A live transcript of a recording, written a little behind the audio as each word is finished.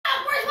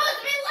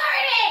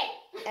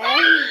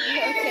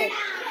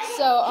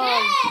So,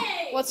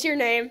 what's your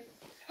name?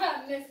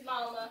 Miss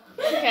Mama.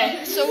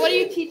 Okay, so what are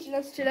you teaching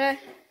us today?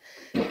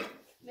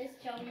 Miss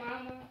Joe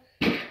Mama.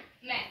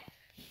 Math.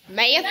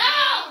 Math?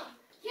 No!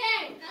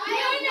 Okay.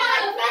 I don't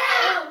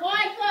know.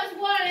 1 plus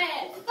 1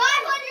 is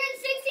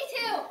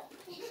 562.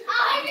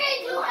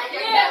 100, 200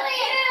 Yeah.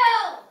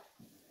 million.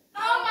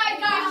 Oh my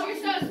gosh, you're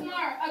so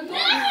smart. A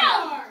gold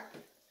star.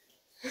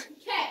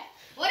 Okay.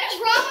 What is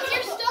wrong with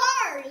your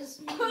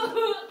stars?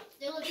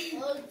 They look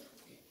so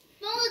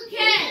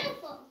Okay.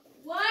 beautiful.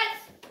 What?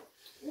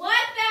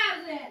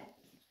 1,000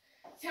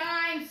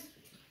 times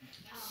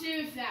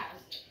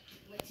 2,000.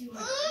 With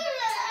 200.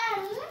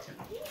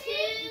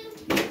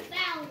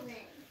 2,000.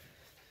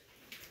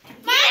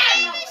 My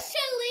name is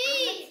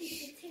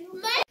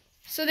Shalice.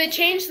 So they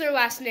changed their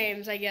last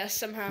names, I guess,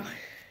 somehow.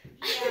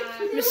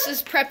 Yeah.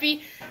 Mrs.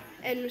 Preppy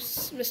and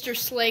Mr.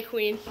 Slay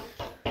Queen.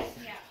 Yeah.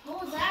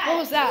 What was that? What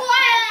was that?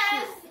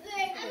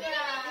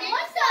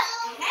 What's the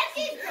heck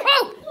is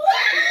Oh!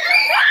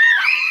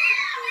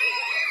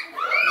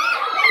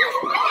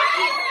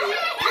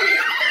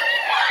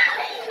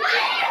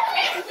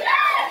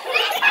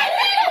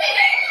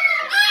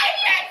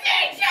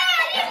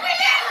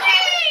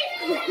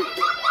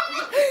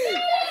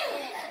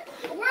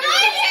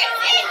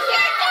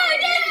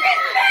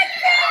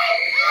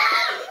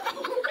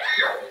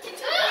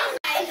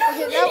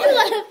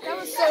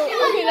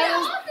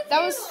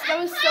 That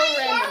was so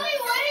random.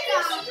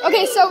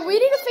 Okay, so we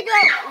need to figure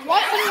out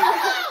what.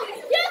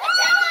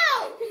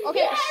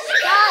 Okay,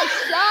 guys,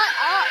 shut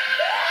up.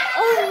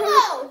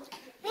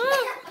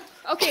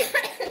 Okay,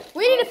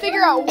 we need to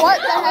figure out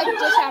what the heck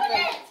just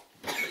happened.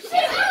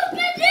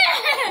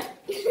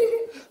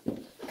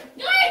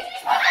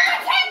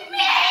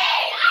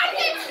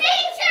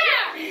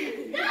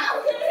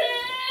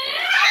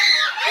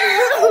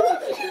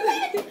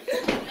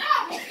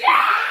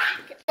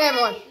 Hey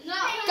everyone,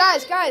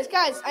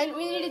 guys,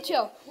 we need to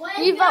chill.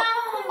 We've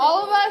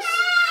all of us.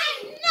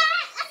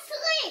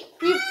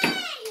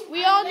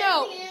 We all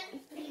know.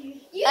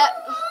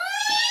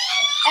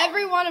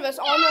 Every one of us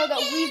all know that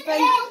we've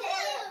been.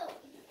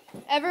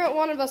 Every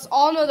one of us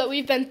all know that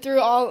we've been through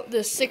all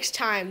this 6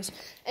 times,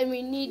 and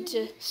we need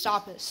to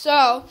stop it.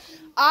 So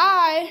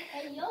I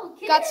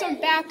got some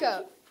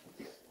backup.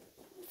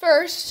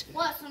 First,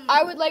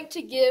 I would like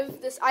to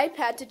give this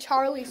iPad to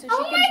Charlie so she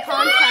can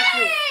contact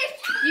me.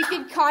 You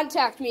can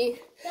contact me.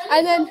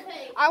 And then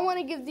I want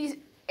to give these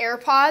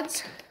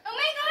AirPods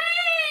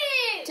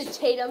to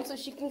Tatum so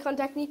she can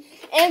contact me.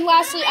 And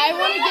lastly, I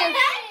want to give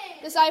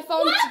this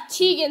iPhone to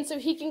Tegan so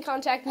he can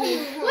contact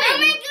me.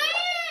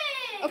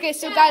 Okay,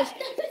 so guys,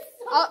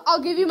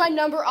 I'll give you my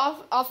number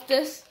off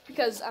this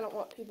because I don't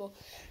want people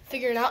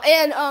figuring it out.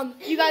 And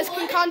you guys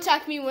can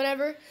contact me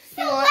whenever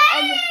you want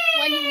and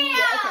when you need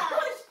it. Okay.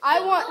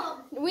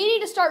 We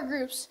need to start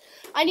groups.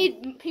 I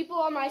need people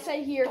on my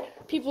side here,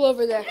 people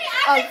over there.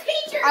 I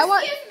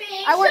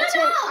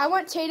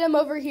want Tatum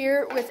over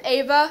here with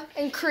Ava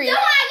and Cree. No,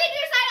 I think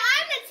your side.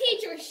 I'm the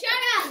teacher. Shut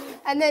up.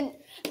 And then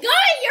Go to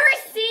your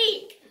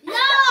seat. No.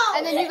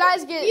 and then you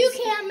guys get. You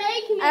can't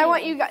make me. I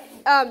want you guys,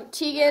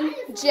 Tegan,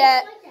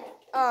 Jet,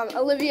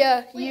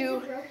 Olivia,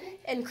 you,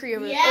 and Cree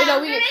over there. Oh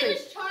no, we get Cree.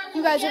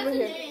 You guys over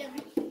here.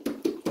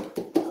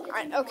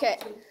 Alright, okay.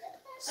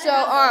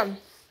 So,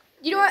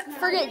 you know what?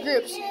 Forget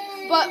groups.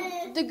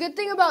 But the good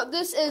thing about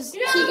this is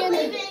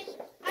Tegan.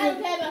 I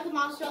don't care about the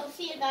monster.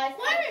 See you guys.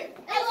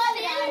 It's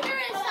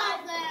dangerous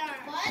out there.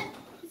 What?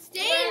 It's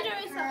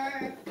dangerous out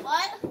there.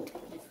 What?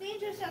 It's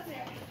dangerous out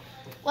there.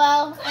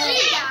 Well,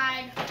 she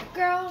died.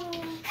 Girl.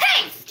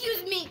 Hey,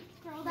 excuse me.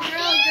 Girl, you're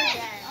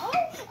dead.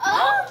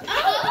 Oh,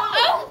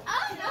 no.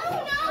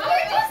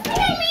 We're just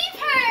gonna leave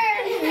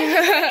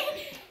her.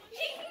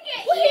 She can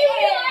get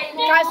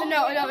you. Guys, no.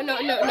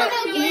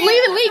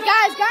 Leave,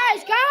 guys.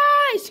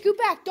 Scoot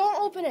back. Don't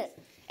open it.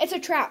 It's a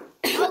trap.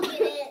 I'll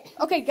get it.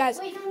 Okay, guys.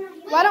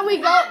 Why don't we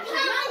go?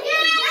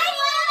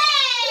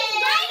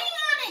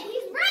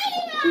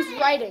 He's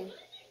writing.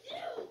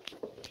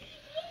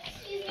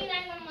 Excuse me,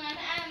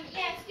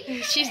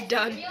 911. She's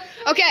done.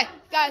 Okay,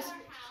 guys.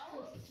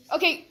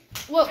 Okay,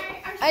 well,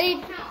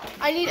 I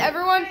need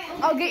everyone.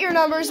 I'll get your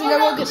numbers and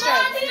then we'll get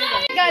started.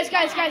 Guys.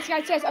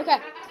 Okay,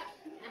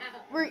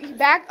 we're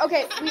back.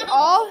 Okay, we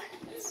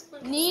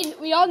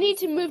all need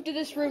to move to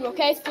this room.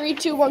 Okay, 3,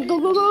 2, 1, go,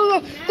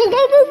 move.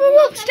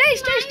 Stay.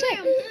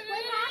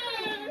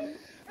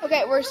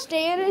 Okay, we're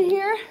staying in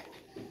here.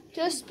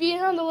 Just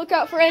being on the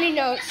lookout for any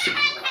notes.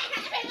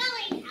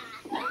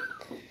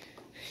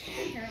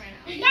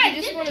 I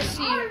just want to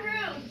see if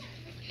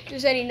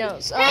there's any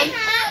notes. We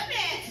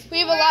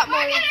have a lot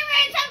more.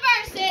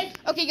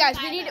 Okay, guys,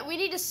 we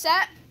need to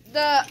set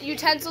the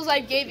utensils I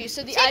gave you.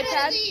 So the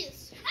iPad.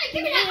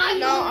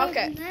 No,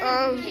 okay.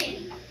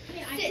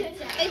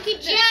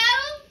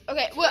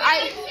 Okay, well,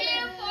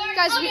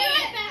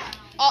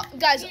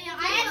 guys.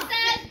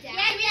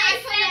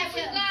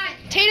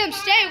 Tatum,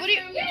 stay. What are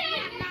you?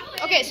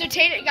 Okay, so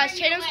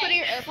Tatum's putting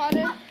her AirPod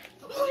in.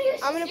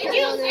 I'm gonna put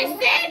one in.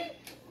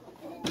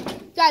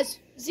 Guys,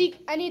 Zeke,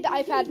 I need the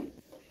iPad.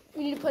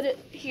 We need to put it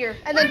here.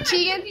 And then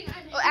Tegan, you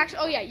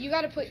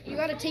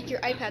gotta take your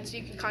iPad so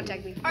you can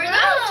contact me.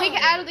 Take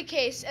it out of the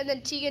case, and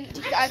then Tegan,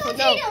 take the iPhone.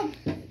 No,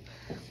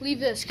 leave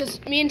this, because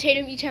me and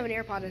Tatum each have an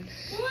AirPod in.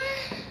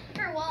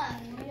 For what?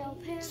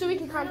 So we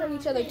can contact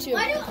each other too.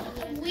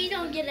 We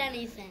don't get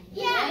anything.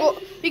 Yeah. Well,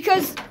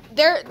 because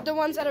they're the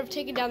ones that have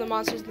taken down the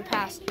monsters in the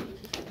past.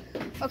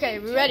 Okay,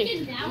 we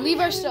ready? Leave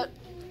our stuff.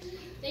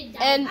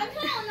 And I'm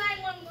calling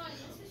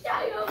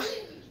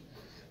 911.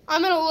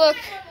 I'm gonna look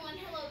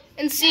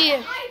and see.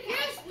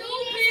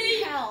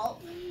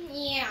 Help.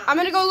 Yeah. I'm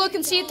gonna go look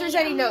and see if there's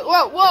any notes.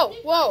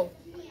 Whoa,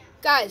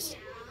 guys!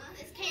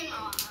 This came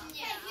off.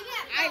 Yeah.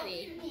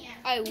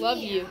 I love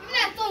you.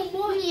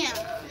 Yeah.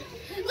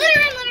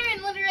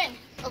 Let her in.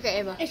 Okay,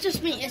 Ava. It's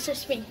just me.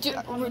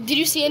 Did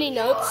you see any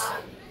notes?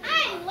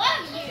 I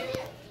love you.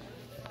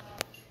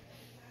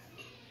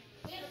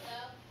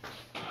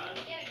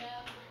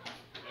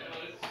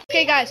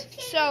 Okay, guys.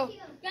 So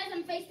Guys,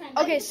 I'm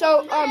FaceTime. okay,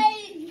 so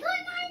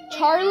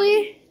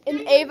Charlie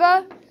and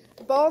Ava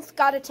both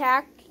got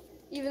attacked,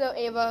 even though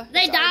Ava.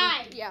 They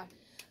died. Yeah.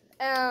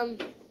 Charlie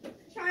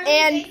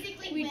and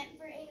basically went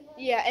for Ava.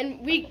 Yeah,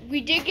 and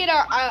we did get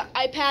our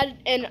iPad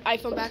and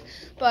iPhone back,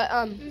 but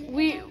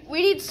we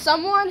need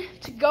someone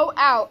to go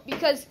out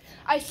because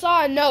I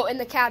saw a note in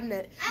the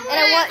cabinet, and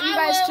I want you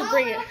guys to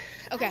bring it.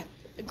 Okay,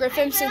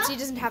 Griffin, since he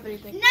doesn't have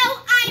anything. No,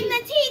 I'm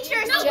the teacher.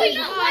 No, we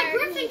don't like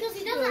Griffin because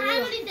he doesn't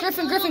have anything.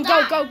 Griffin, go.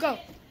 What are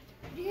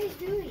you guys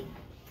doing?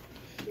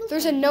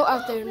 There's a note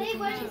out there. Wait,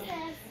 what is this?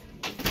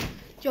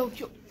 Yo.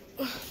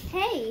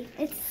 Hey,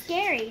 it's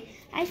scary.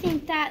 I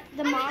think that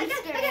the monster.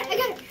 I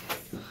got it.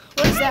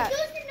 What is that?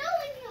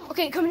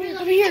 Okay, come in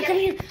here,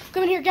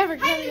 Gavin.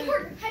 Hide in the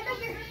corner. Hide back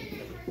here.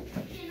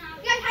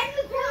 Guys, hide in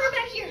the corner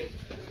back here.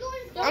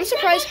 I'm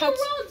surprised how.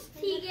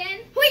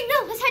 Tegan. Wait,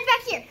 no, let's hide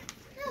back here.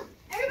 No,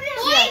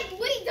 everybody. Wait,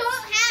 we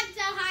don't have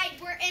to hide.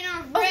 We're in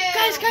our room. Oh,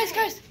 guys.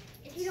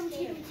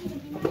 Tatum.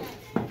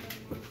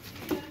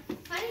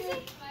 How does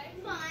it?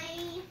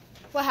 Fine.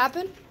 What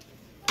happened?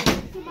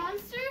 The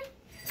monster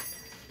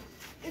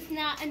is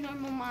not a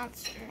normal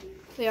monster.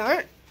 They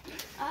aren't.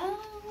 Oh,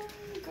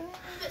 girl.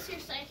 But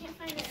seriously, I can't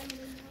find it.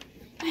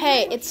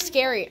 Hey, it's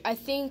scary. I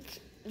think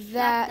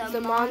that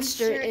the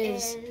monster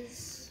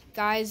is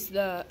guys.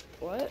 The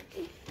what?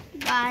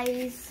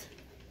 Guys.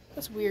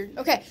 That's weird.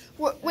 Okay,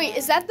 wait.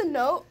 Is that the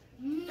note?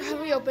 Have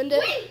we opened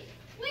it?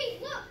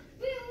 Wait, look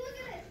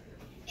at it.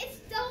 It's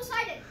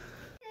double-sided.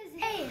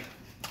 Hey.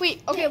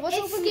 Wait. Okay, let's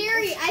It's open.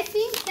 scary. I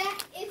think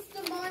that it's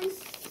the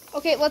monster.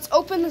 Okay, let's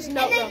open this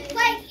note. And then,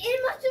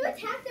 it must have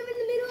attacked them in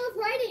the middle of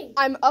writing.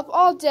 I'm up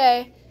all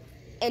day,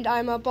 and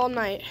I'm up all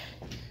night,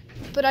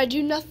 but I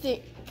do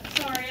nothing.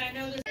 Sorry, I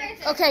know this.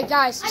 Okay,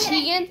 guys,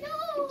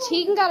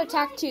 Tegan got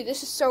attacked too.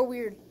 This is so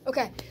weird.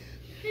 Okay,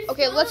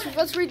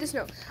 let's read this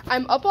note.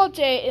 I'm up all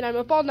day and I'm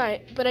up all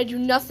night, but I do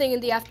nothing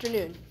in the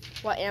afternoon.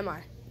 What am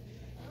I?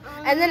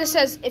 And then it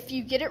says, if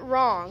you get it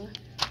wrong,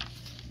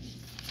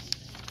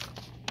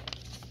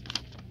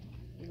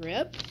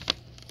 rip.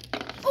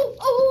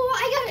 Oh,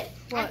 I got it.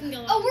 What? I can go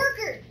out. A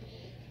worker.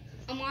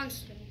 A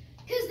monster.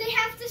 Because they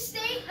have to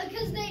stay,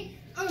 because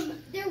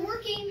they're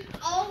working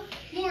all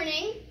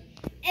morning,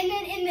 and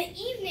then in the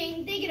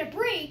evening they get a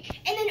break,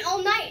 and then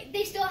all night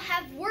they still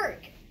have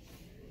work.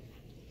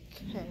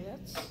 Okay,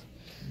 that's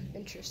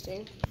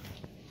interesting.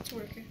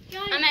 Worker.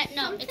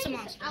 It's a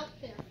monster. Out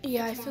there.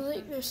 Yeah, I feel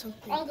like there's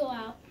something. I'll go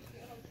out.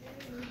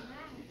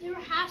 There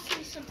has to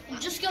be something.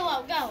 Just go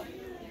out.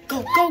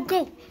 Go.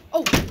 Go.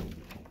 Oh,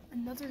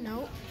 another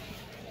note.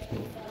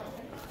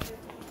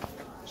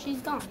 She's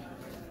gone.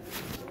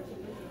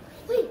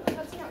 Wait,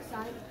 Hudson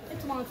outside.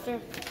 It's a monster.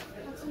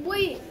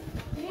 Wait.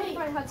 We need to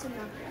find Hudson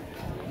now.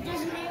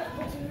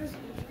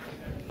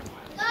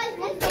 Guys,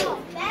 let's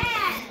go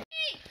back.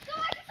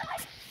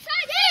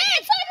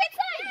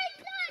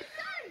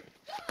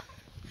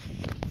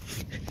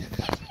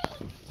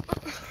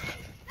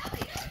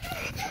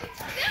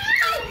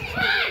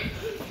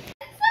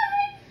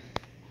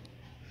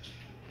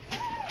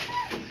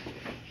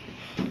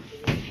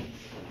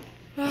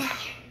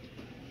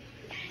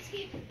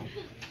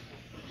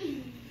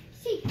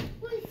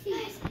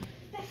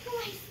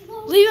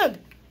 Leave him.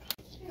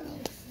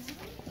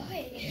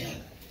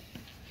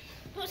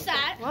 What's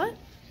that? What?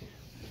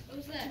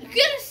 What's that? You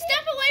gotta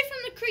step away from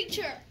the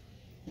creature.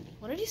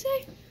 What did he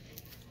say?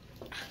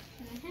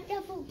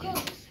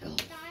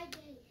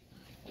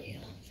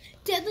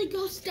 Deadly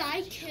ghost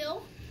die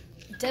kill.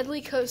 Deadly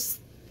ghosts?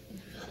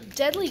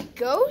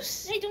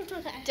 They don't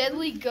do that.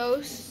 Deadly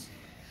ghosts.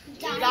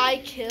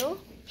 Thy kill?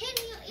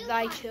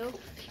 Thy kill?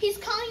 He's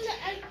calling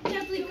the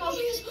deadly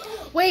ghost.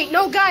 Wait,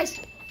 no, guys.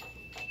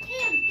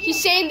 He's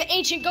saying the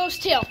ancient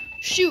ghost tale.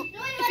 Shoot.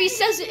 If he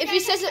says it.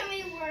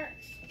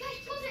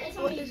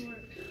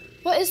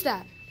 What is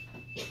that?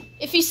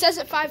 If he says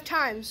it 5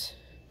 times,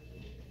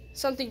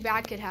 something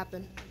bad could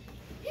happen.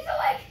 He's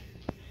awake.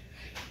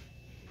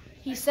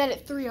 He said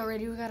it 3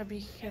 already. We gotta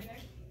be careful.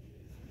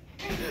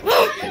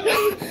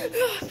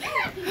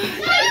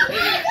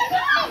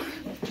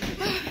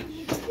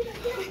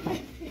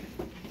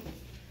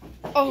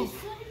 Oh.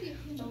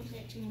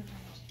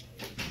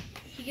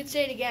 He can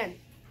say it again.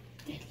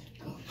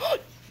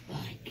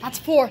 That's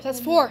 4. That's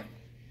 4.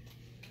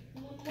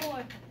 One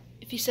more.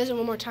 If he says it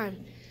one more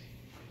time,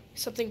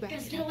 something bad.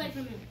 Just get away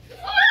from him.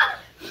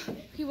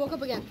 He woke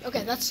up again.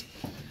 Okay, that's...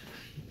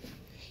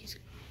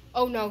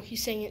 Oh no,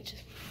 he's saying it.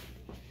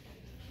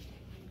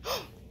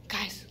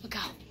 Guys, look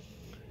out.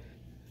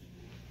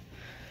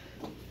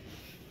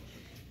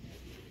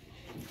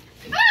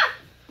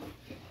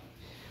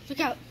 Look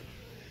out.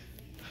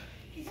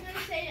 He's gonna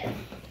say it.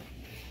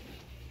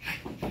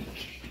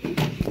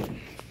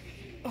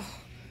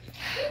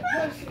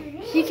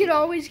 He could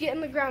always get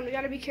in the ground. We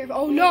gotta be careful.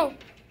 Oh no!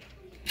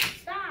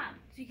 Stop.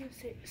 He can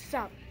say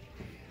stop.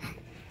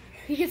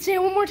 He can say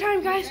it one more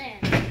time, guys.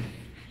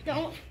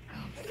 Don't.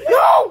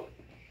 No!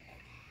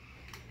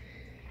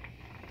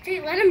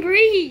 Dude, let him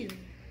breathe.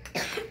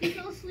 He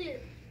fell asleep.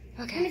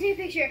 Okay. Let me take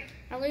a picture.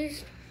 At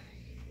least.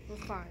 We're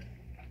fine.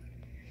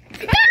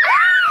 Get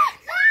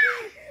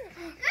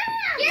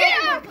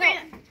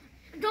him!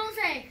 Don't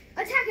say.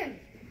 Attack him.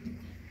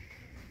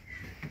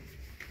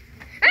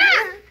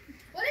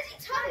 What is he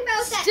talking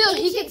about? Still,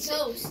 he ancient gets-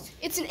 ghost.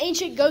 It's an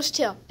ancient ghost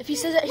tale. If he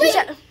says it, Wait,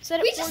 said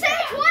it. We 4 just said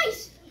it times.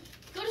 twice.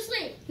 Go to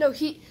sleep. No,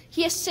 he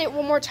has to say it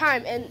one more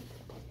time, and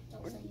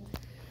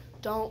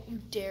don't you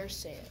dare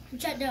say it.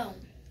 Shut down.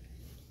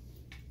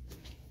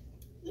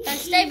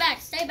 Stay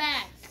back. Stay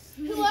back.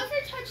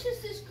 Whoever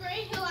touches this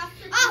gray hill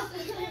after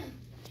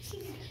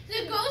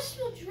the ghost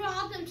will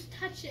draw them to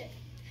touch it.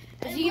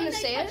 Is he gonna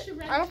say it?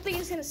 I don't think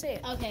he's gonna say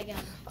it. Okay, go.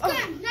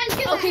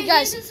 Oh. Okay,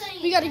 guys,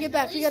 we gotta get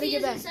back. We gotta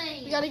get back.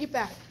 saying We gotta get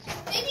back.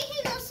 Maybe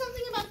he knows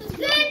something about this.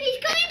 Then he's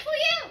coming for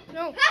you.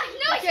 No. No,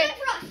 he's Okay. coming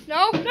for us.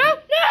 No, no,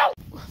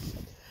 no!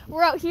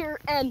 We're out here,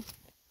 and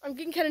I'm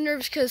getting kind of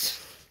nervous because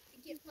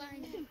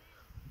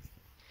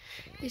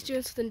he's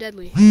doing something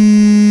deadly.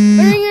 Ring,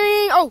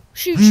 ring. Oh,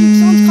 shoot,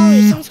 someone's calling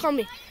me. Someone's calling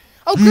me.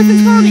 Oh,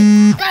 Griffin's calling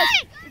me. Guys,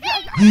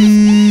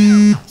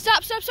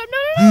 stop.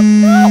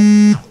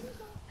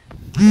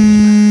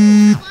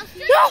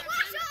 No.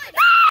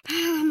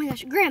 Oh my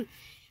gosh, Graham,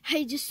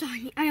 I just saw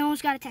me. I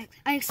almost got attacked.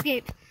 I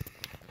escaped.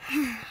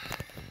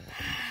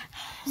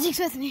 Zeke's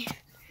with me.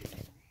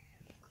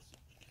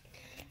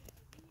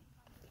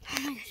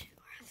 Oh my gosh,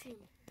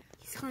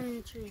 he's climbing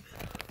the tree.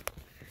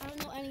 I don't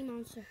know any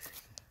monster.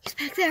 He's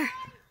back there.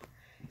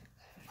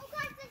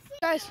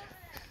 Guys.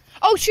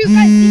 Oh, shoot,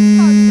 guys. He's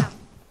calling me now.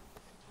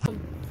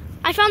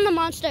 I found the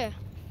monster.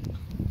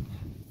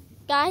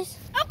 Guys.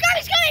 Oh, God,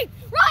 he's coming.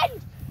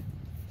 Run.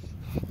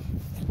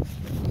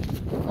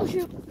 Oh,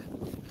 shoot.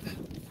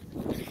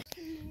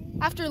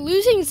 After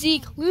losing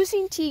Zeke,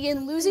 losing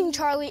Tegan, losing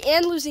Charlie,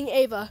 and losing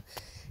Ava,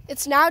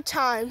 it's now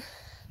time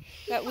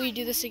that we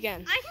do this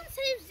again. I can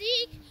save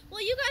Zeke.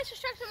 Well, you guys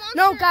distract the monster.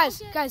 No,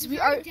 guys, we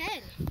are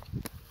dead.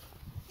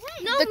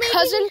 the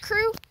cousin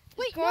crew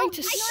is going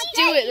to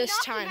do it this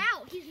time.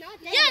 He's not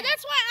dead. Yeah,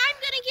 that's why I'm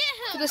gonna get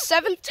For him. the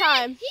 7th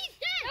time. He's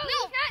dead. No,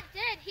 he's not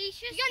dead. He's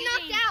just got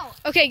knocked out.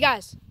 Okay,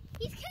 guys.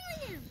 He's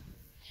killing him.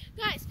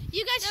 Guys,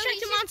 you guys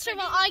distract the monster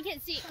while I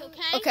get Zeke,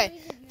 okay?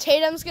 Okay,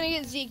 Tatum's going to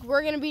get Zeke.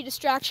 We're going to be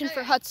distraction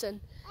for Hudson.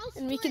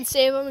 And we can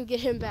save him and get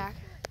him back.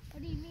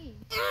 What do you mean?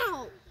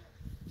 Ow!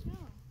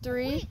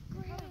 3,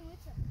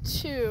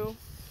 2,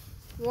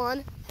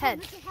 1,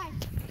 head.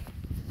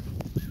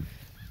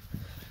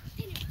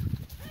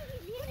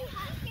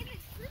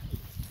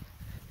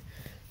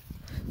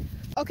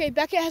 Okay,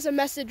 Becca has a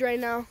message right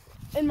now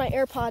in my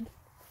AirPod.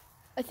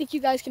 I think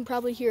you guys can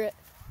probably hear it.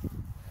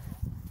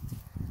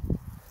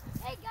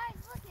 Hey guys,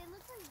 look, it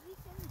looks like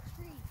Zeke's in the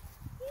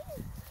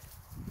tree.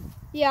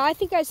 Yeah, I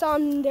think I saw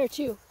him in there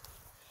too.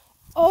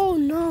 Oh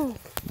no.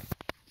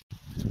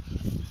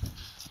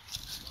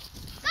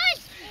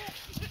 Guys!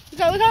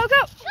 Go. Go!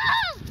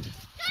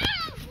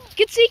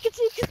 Get Zeke.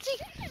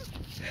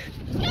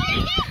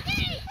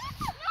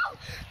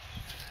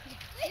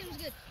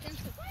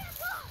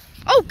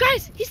 Oh,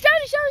 guys, he's down.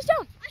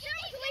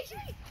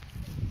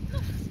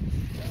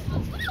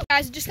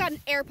 Guys, I just got an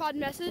AirPod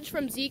message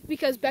from Zeke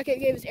because Beckett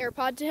gave his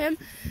AirPod to him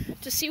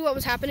to see what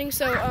was happening.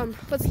 So,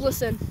 let's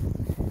listen.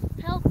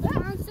 Help, the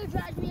monster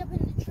dragged me up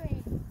in the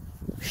train.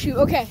 Shoot,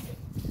 okay.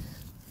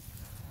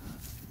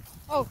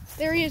 Oh,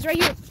 there he is,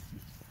 right here.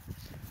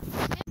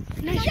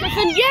 Nice,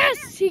 Griffin.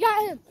 Yes, he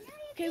got him.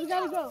 Okay, we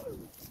gotta go.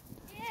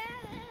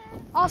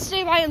 I'll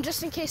stay by him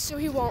just in case so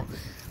he won't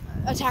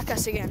attack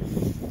us again.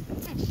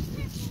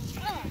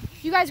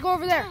 You guys go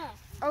over there.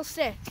 I'll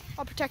stay.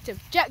 I'll protect him.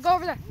 Jet, go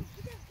over there.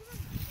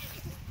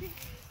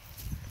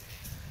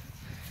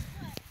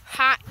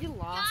 Ha, you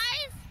lost.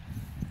 Guys,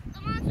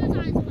 the monster's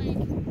on its way.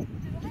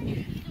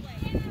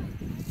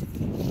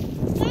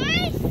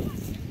 Guys!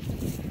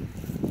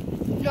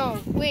 No,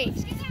 wait.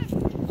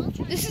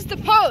 This is the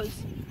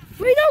pose.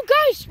 Wait, no,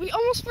 guys, we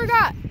almost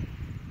forgot.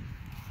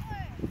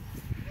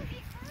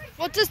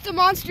 What does the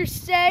monster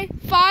say?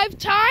 5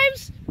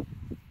 times?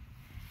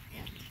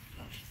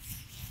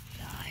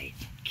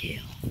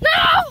 No!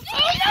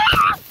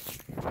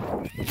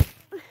 Oh, no!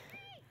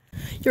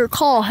 Your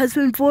call has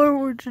been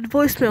forwarded to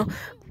voicemail.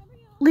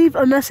 Leave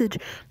a message.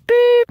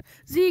 Beep!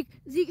 Zeke,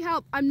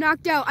 help. I'm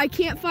knocked out. I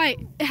can't fight.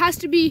 It has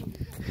to be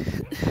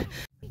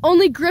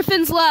Only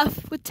Griffin's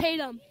left with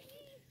Tatum.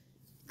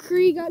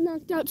 Cree got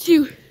knocked out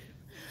too.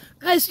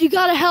 Guys, you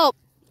gotta help.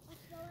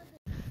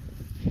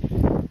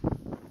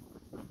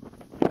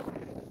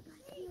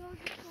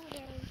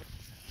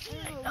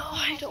 No,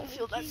 I don't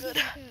feel that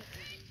good.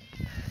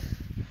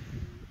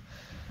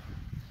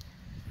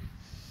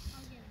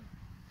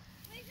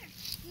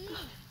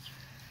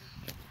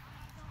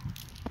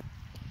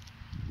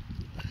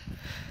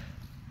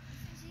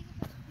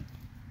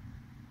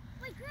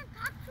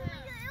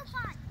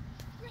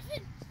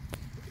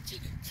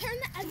 Turn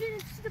the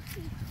evidence to the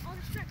police. I'll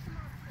distract them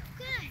all.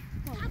 Good.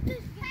 Pop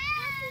this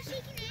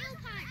shaking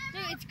AirPod. No,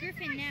 it's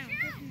Griffin now.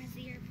 Griffin is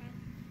the AirPod.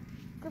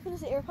 Griffin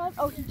is the AirPod?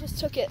 Oh, he just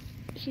took it.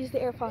 He's the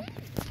AirPod.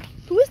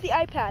 Who is the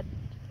iPad?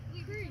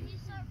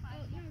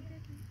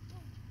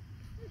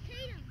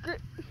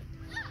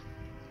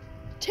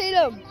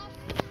 Tatum.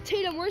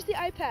 Tatum, where's the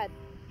iPad?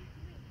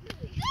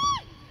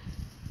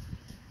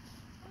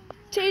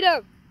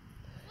 Tatum.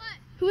 What?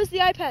 Who is the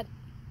iPad?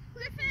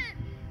 Griffin.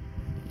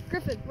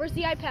 Griffin, where's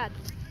the iPad?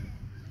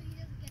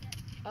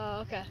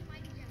 Oh, okay.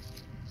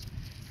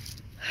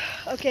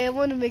 Okay, I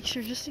want to make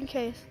sure just in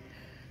case,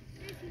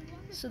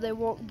 so they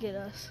won't get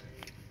us.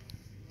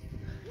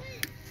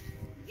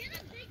 Get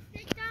a big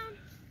stick down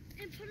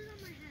and put it on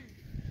my head.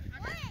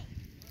 Wait.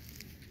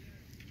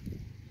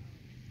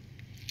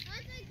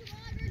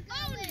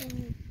 Oh,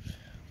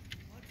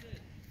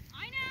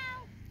 I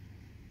know.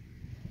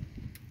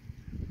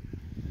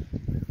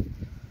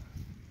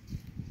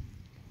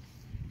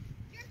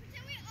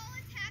 Pretend we all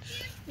attack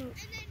you, and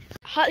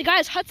then.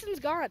 Guys, Hudson's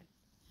gone.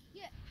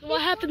 Yeah.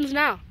 What happens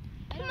now?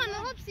 Come on, the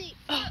help seat.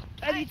 Oh,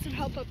 I need some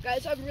help up,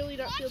 guys. I'm really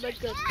not feeling that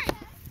good.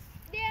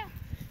 Yeah.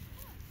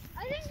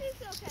 I think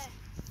it's okay.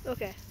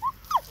 Okay.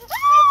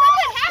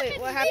 Wait, Wait,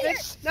 what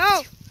happened?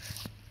 No.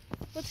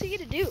 What's he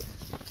gonna do?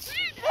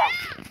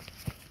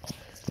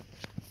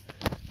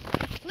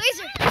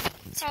 Laser.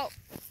 Help.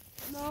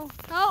 No.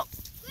 Help.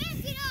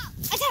 Get up.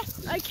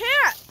 I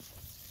can't.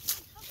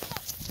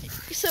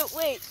 So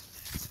wait.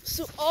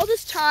 So all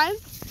this time,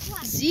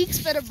 Zeke's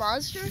been a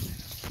monster.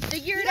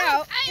 Figure it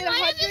out in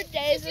 100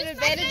 days in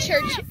Advantage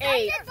Church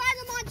 8.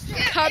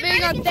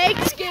 Coming on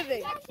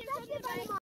Thanksgiving.